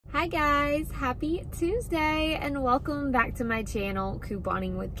Hi guys, happy Tuesday and welcome back to my channel,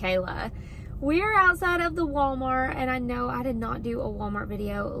 Couponing with Kayla. We're outside of the Walmart and I know I did not do a Walmart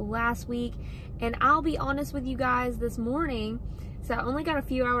video last week, and I'll be honest with you guys, this morning, so I only got a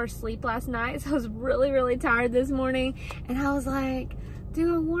few hours sleep last night, so I was really tired this morning, and I was like,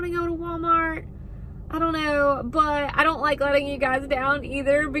 do I want to go to Walmart? I don't know, but I don't like letting you guys down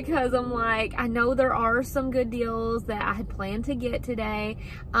either, because I'm like, I know there are some good deals that I had planned to get today.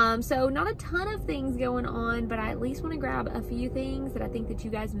 So not a ton of things going on, but I at least want to grab a few things that I think that you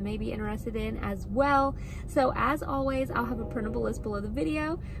guys may be interested in as well. So as always, I'll have a printable list below the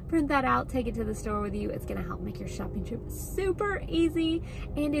video. Print that out, take it to the store with you. It's going to help make your shopping trip super easy.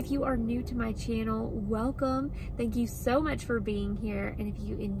 And if you are new to my channel, welcome. Thank you so much for being here. And if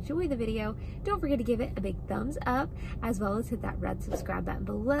you enjoy the video, don't forget to give it a big thumbs up, as well as hit that red subscribe button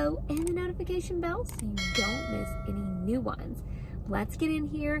below and the notification bell so you don't miss any new ones. Let's get in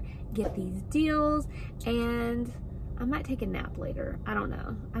here, get these deals, and I might take a nap later. I don't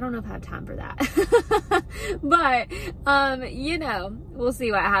know if I have time for that. But you know, we'll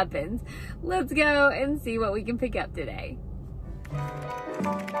see what happens. Let's go and see what we can pick up today.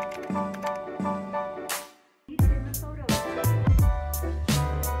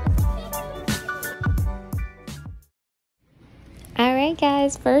 Alright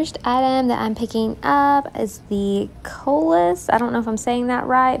guys, first item that I'm picking up is the Colas. I don't know if I'm saying that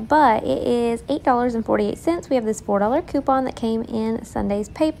right, but it is $8.48. We have this $4 coupon that came in Sunday's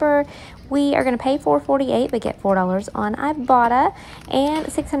paper. We are going to pay $4.48 but get $4 on Ibotta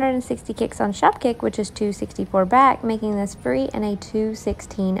and 660 kicks on Shopkick, which is $2.64 back, making this free and a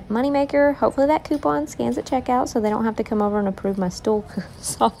 $2.16 moneymaker. Hopefully that coupon scans at checkout so they don't have to come over and approve my stool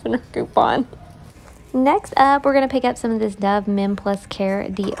softener coupon. Next up, we're going to pick up some of this Dove Men Plus Care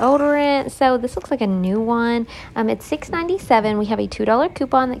deodorant. So this looks like a new one. It's $6.97. We have a $2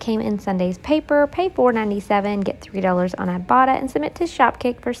 coupon that came in Sunday's paper. Pay $4.97, get $3 on Ibotta, and submit to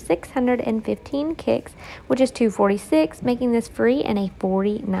Shopkick for 615 kicks, which is $2.46, making this free and a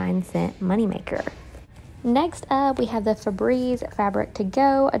 49-cent moneymaker. Next up, we have the Febreze Fabric to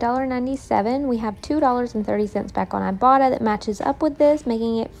Go, $1.97. We have $2.30 back on Ibotta that matches up with this,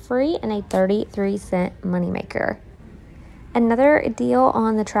 making it free and a 33-cent moneymaker. Another deal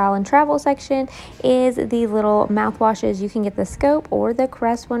on the trial and travel section is the little mouthwashes. You can get the Scope or the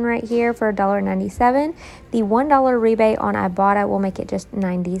Crest one right here for $1.97. The $1 rebate on Ibotta will make it just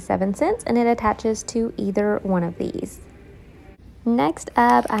 97 cents, and it attaches to either one of these. Next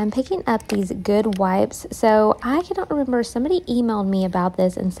up, I'm picking up these Good Wipes. So I cannot remember, somebody emailed me about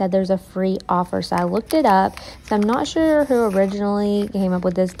this and said there's a free offer, so I looked it up. So I'm not sure who originally came up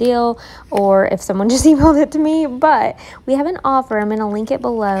with this deal or if someone just emailed it to me, but we have an offer. I'm going to link it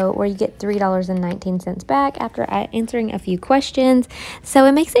below where you get $3.19 back after answering a few questions. So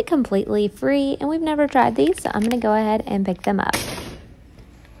it makes it completely free, and we've never tried these, so I'm going to go ahead and pick them up.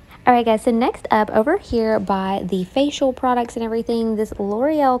 Alright guys, so next up, over here by the facial products and everything, this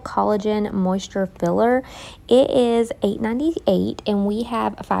L'Oreal Collagen Moisture Filler, it is $8.98 and we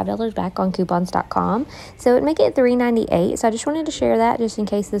have $5 back on coupons.com, so it'd make it $3.98. So I just wanted to share that just in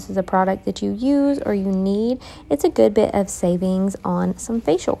case this is a product that you use or you need. It's a good bit of savings on some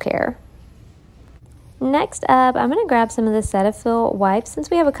facial care. Next up, I'm going to grab some of the Cetaphil wipes since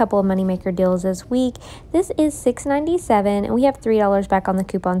we have a couple of moneymaker deals this week. This is $6.97 and we have $3 back on the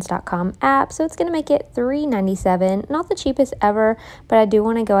coupons.com app, so it's going to make it $3.97. Not the cheapest ever, but I do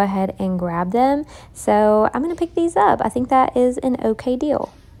want to go ahead and grab them, so I'm going to pick these up. I think that is an okay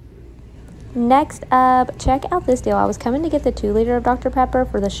deal. Next up, check out this deal. I was coming to get the 2-liter of Dr. Pepper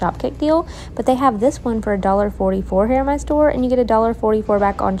for the Shopkick deal, but they have this one for $1.44 here in my store, and you get $1.44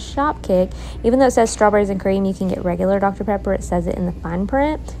 back on Shopkick. Even though it says strawberries and cream, you can get regular Dr. Pepper. It says it in the fine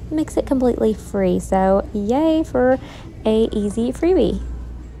print. It makes it completely free, so yay for a easy freebie.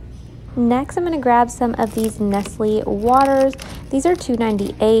 Next, I'm going to grab some of these Nestle waters. These are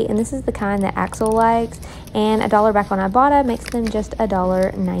 $2.98, and this is the kind that Axel likes, and $1 back on Ibotta makes them just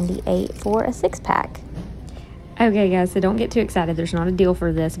 $1.98 for a 6-pack. Okay guys, so don't get too excited. There's not a deal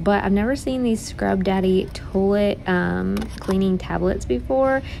for this, but I've never seen these Scrub Daddy toilet cleaning tablets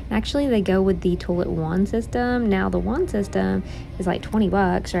before. And actually, they go with the toilet wand system. Now, the wand system is like 20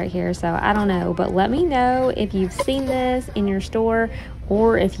 bucks right here, so I don't know. But let me know if you've seen this in your store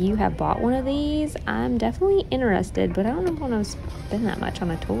or if you have bought one of these. I'm definitely interested, but I don't know if I want to spend that much on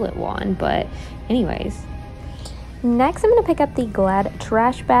a toilet wand. But anyways. Next, I'm going to pick up the Glad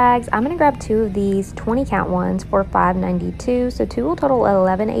trash bags. I'm going to grab 2 of these 20 count ones for $5.92, so 2 will total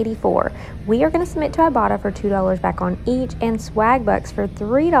 $11.84. We are going to submit to Ibotta for $2 back on each, and swagbucks for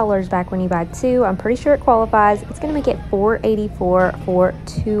 $3 back when you buy 2. I'm pretty sure it qualifies. It's going to make it $4.84 for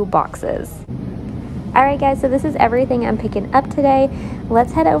 2 boxes. Alright guys, so this is everything I'm picking up today.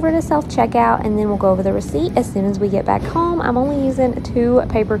 Let's head over to self-checkout and then we'll go over the receipt as soon as we get back home. I'm only using 2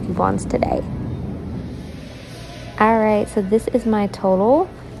 paper coupons today. Alright, so this is my total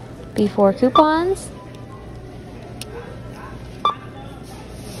before coupons.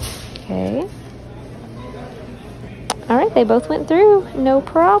 Okay. Alright, they both went through. No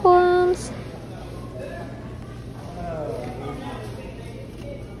problems.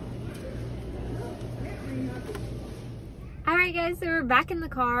 Alright guys, so we're back in the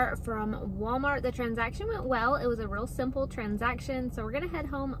car from Walmart. The transaction went well. It was a real simple transaction. So we're going to head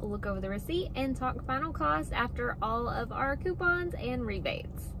home, look over the receipt, and talk final cost after all of our coupons and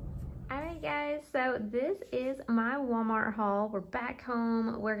rebates. Alright guys, so this is my Walmart haul. We're back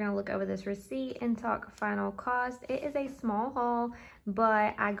home. We're going to look over this receipt and talk final cost. It is a small haul,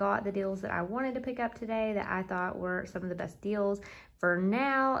 but I got the deals that I wanted to pick up today that I thought were some of the best deals for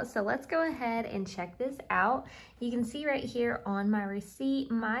now. So let's go ahead and check this out. You can see right here on my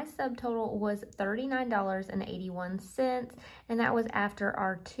receipt, my subtotal was $39.81, and that was after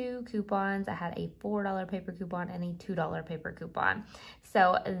our 2 coupons. I had a $4 paper coupon and a $2 paper coupon.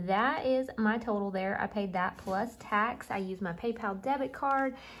 So that is my total there. I paid that plus tax. I used my PayPal debit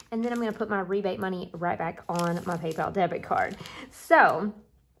card, and then I'm gonna put my rebate money right back on my PayPal debit card. So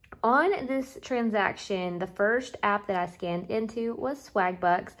on this transaction, the first app that I scanned into was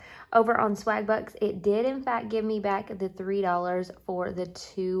Swagbucks. Over on Swagbucks, it did in fact give me back the $3 for the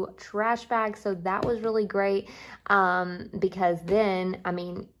 2 trash bags. So that was really great because then, I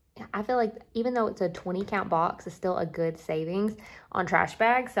mean, I feel like even though it's a 20 count box, it's still a good savings on trash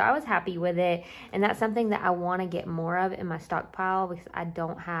bags. So I was happy with it. And that's something that I want to get more of in my stockpile because I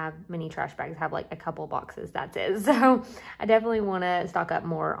don't have many trash bags. I have like a couple boxes, that's it. So I definitely want to stock up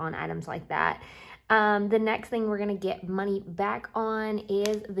more on items like that. The next thing we're going to get money back on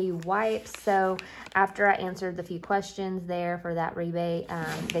is the wipes. So after I answered the few questions there for that rebate,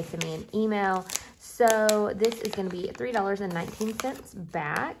 they sent me an email. So this is going to be $3.19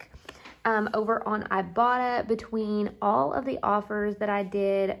 back. Over on Ibotta, between all of the offers that I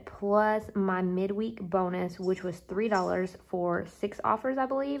did plus my midweek bonus, which was $3 for 6 offers, I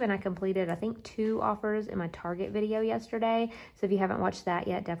believe, and I completed, I think, 2 offers in my Target video yesterday. So if you haven't watched that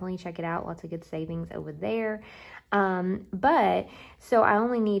yet, definitely check it out. Lots of good savings over there. So I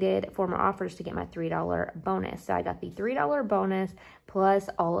only needed 4 more offers to get my $3 bonus. So I got the $3 bonus plus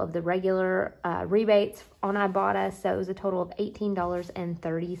all of the regular rebates on Ibotta. So it was a total of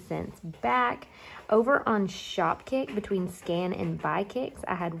 $18.30 back. Over on Shopkick, between scan and buy kicks,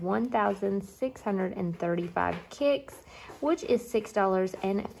 I had 1,635 kicks, which is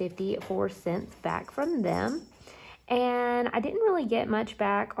 $6.54 back from them. And I didn't really get much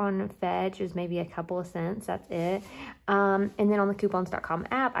back on Fetch. It was maybe a couple of cents. That's it. And then on the coupons.com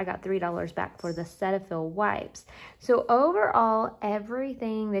app, I got $3 back for the Cetaphil wipes. So overall,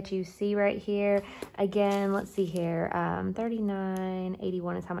 everything that you see right here, again, let's see here,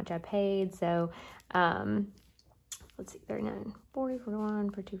 $39.81 is how much I paid. So let's see, 39, 40 for 1,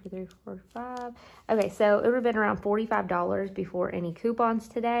 for 2, for 3, for 5. Okay, so it would have been around $45 before any coupons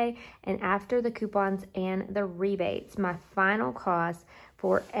today. And after the coupons and the rebates, my final cost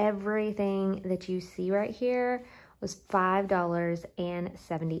for everything that you see right here was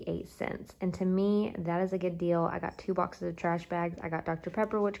 $5.78. And to me, that is a good deal. I got 2 boxes of trash bags. I got Dr.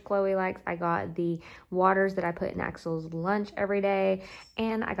 Pepper, which Chloe likes. I got the waters that I put in Axel's lunch every day.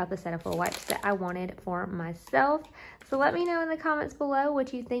 And I got the Cetaphil wipes that I wanted for myself. So let me know in the comments below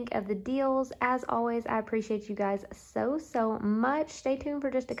what you think of the deals. As always, I appreciate you guys so, so much. Stay tuned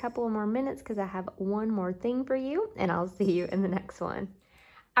for just a couple of more minutes because I have one more thing for you. And I'll see you in the next one.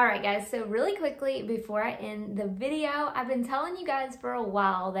 Alright guys, so really quickly before I end the video, I've been telling you guys for a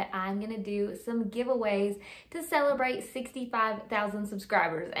while that I'm going to do some giveaways to celebrate 65,000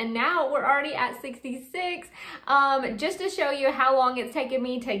 subscribers. And now we're already at 66. Just to show you how long it's taken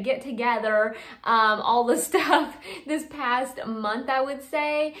me to get together all the stuff this past month, I would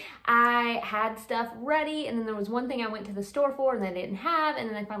say. I had stuff ready, and then there was one thing I went to the store for and they didn't have, and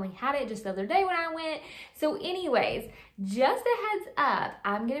then I finally had it just the other day when I went. So anyways, just a heads up,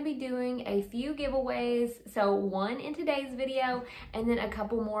 I I'm gonna be doing a few giveaways. So one in today's video and then a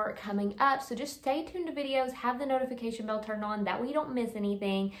couple more coming up. So just stay tuned to videos, have the notification bell turned on, that way you don't miss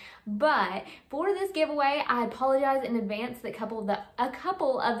anything. But for this giveaway, I apologize in advance that a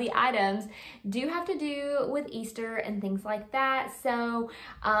couple of the items do have to do with Easter and things like that. So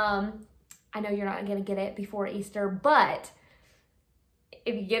I know you're not gonna get it before Easter, but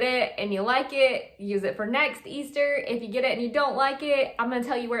if you get it and you like it, use it for next Easter. If you get it and you don't like it, I'm gonna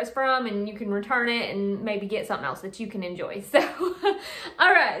tell you where it's from and you can return it and maybe get something else that you can enjoy. So,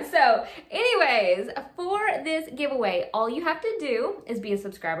 all right, so anyways, for this giveaway, all you have to do is be a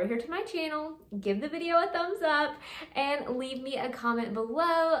subscriber here to my channel, give the video a thumbs up, and leave me a comment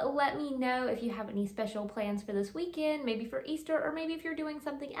below. Let me know if you have any special plans for this weekend, maybe for Easter, or maybe if you're doing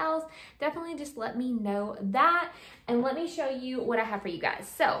something else. Definitely just let me know that, and let me show you what I have for you guys.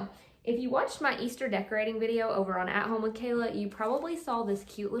 So if you watched my Easter decorating video over on At Home with Kayla, you probably saw this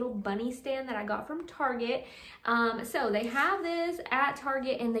cute little bunny stand that I got from Target. So they have this at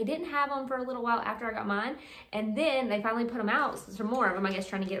Target, and they didn't have them for a little while after I got mine, and then they finally put them out, so some more of them, I guess,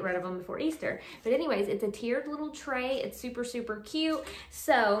 trying to get rid of them before Easter. But anyways, it's a tiered little tray. It's super, super cute.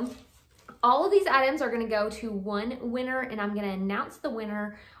 So all of these items are gonna go to one winner, and I'm gonna announce the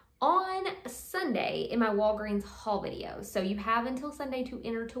winner on Sunday in my Walgreens haul video. So you have until Sunday to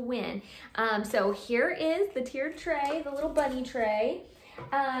enter to win. So here is the tiered tray, the little bunny tray.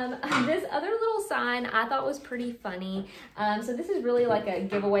 This other little sign I thought was pretty funny. So this is really like a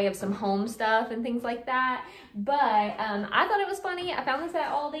giveaway of some home stuff and things like that. But I thought it was funny. I found this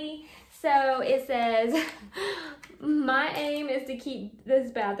at Aldi. So it says, my aim is to keep this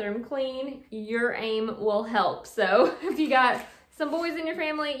bathroom clean. Your aim will help. So if you got some boys in your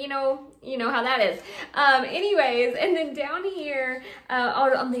family, you know how that is. Anyways, and then down here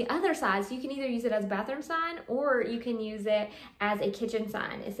on the other side, so you can either use it as a bathroom sign or you can use it as a kitchen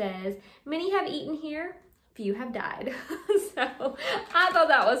sign. It says, many have eaten here, few have died. So I thought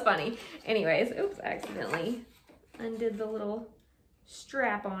that was funny. Anyways, oops, I accidentally undid the little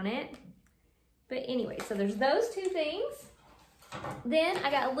strap on it. But anyway, so there's those two things. Then I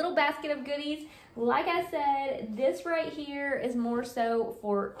got a little basket of goodies. Like I said, this right here is more so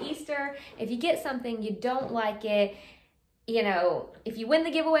for Easter. If you get something, you don't like it, if you win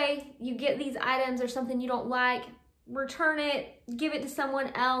the giveaway, you get these items or something you don't like, return it, give it to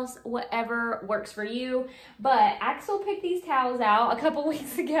someone else, whatever works for you. But Axel picked these towels out a couple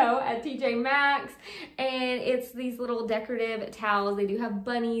weeks ago at TJ Maxx, and it's these little decorative towels. They do have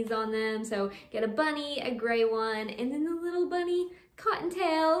bunnies on them, so get a bunny, a gray one, and then the little bunny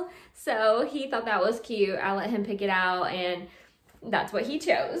cottontail. So he thought that was cute. I let him pick it out, and that's what he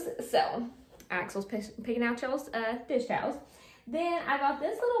chose. So Axel's picking out dish towels. Then I got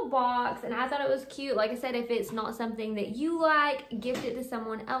this little box, and I thought it was cute. Like I said, if it's not something that you like, gift it to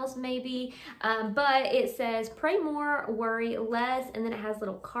someone else maybe. But it says, pray more, worry less, and then it has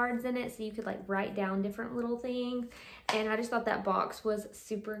little cards in it, so you could like write down different little things. And I just thought that box was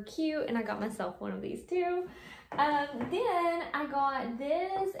super cute, and I got myself one of these too. Then I got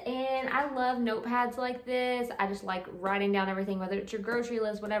this, and I love notepads like this. I just like writing down everything, whether it's your grocery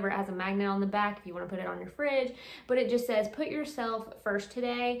list, whatever. It has a magnet on the back if you want to put it on your fridge, but it just says, put yourself first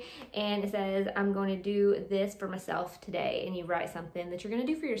today. And it says, I'm going to do this for myself today. And you write something that you're going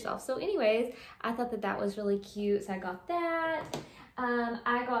to do for yourself. So anyways, I thought that was really cute. So I got that.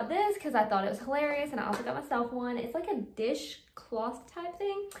 I got this because I thought it was hilarious, and I also got myself one. It's like a dishcloth type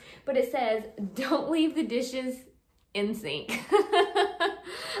thing, but it says, don't leave the dishes in sink.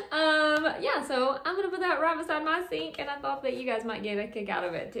 Yeah, so I'm gonna put that right beside my sink, and I thought that you guys might get a kick out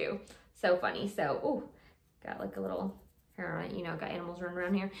of it too. So funny. So, ooh, got like a little hair on it, got animals running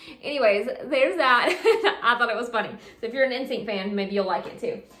around here. Anyways, there's that. I thought it was funny. So if you're an NSYNC fan, maybe you'll like it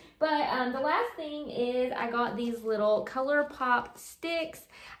too. But the last thing is I got these little Color Pop sticks.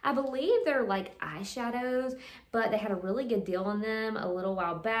 I believe they're like eyeshadows, but they had a really good deal on them a little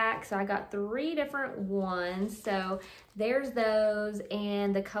while back. So I got 3 different ones. So there's those,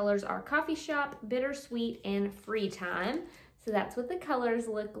 and the colors are Coffee Shop, Bittersweet, and Free Time. So that's what the colors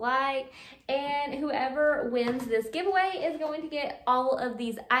look like. And whoever wins this giveaway is going to get all of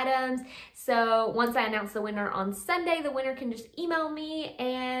these items. So once I announce the winner on Sunday, the winner can just email me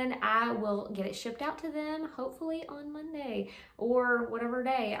and I will get it shipped out to them, hopefully on Monday or whatever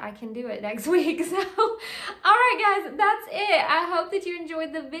day I can do it next week. So, all right, guys, that's it. I hope that you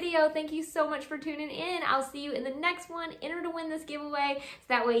enjoyed the video. Thank you so much for tuning in. I'll see you in the next one. Enter to win this giveaway, so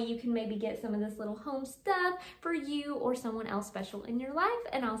that way you can maybe get some of this little home stuff for you or someone else special in your life,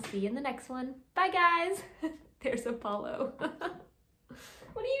 and I'll see you in the next one. Bye, guys. There's Apollo.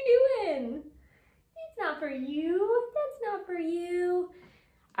 What are you doing? It's not for you. That's not for you.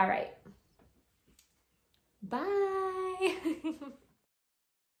 All right. Bye.